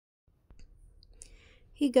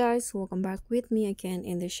Hey guys, welcome back with me again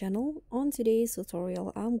in the channel. On today's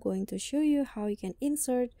tutorial, I'm going to show you how you can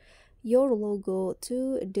insert your logo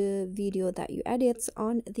to the video that you edit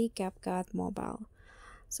on the Capcut mobile.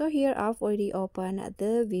 So here I've already opened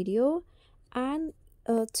the video, and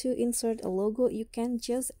to insert a logo, you can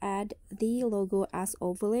just add the logo as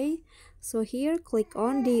overlay. So here click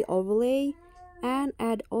on the overlay and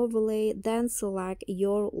add overlay, then select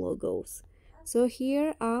your logos. So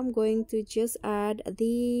here I'm going to just add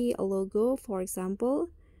the logo. For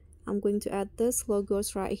example, I'm going to add this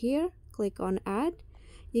logos right here. Click on add.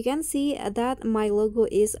 You can see that my logo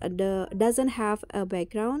doesn't have a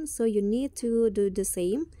background, so you need to do the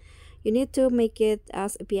same. You need to make it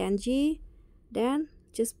as a PNG, then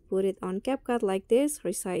just put it on CapCut like this,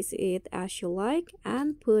 resize it as you like,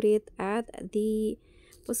 and put it at the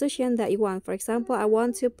position that you want. For example, I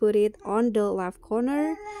want to put it on the left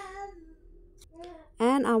corner,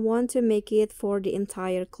 and I want to make it for the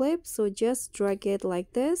entire clip, so just drag it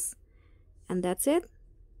like this, and that's it.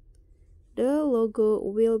 The logo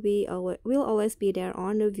will always be there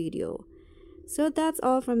on the video. So that's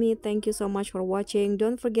all from me. Thank you so much for watching.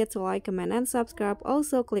 Don't forget to like, comment, and subscribe.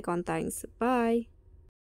 Also click on thanks. Bye.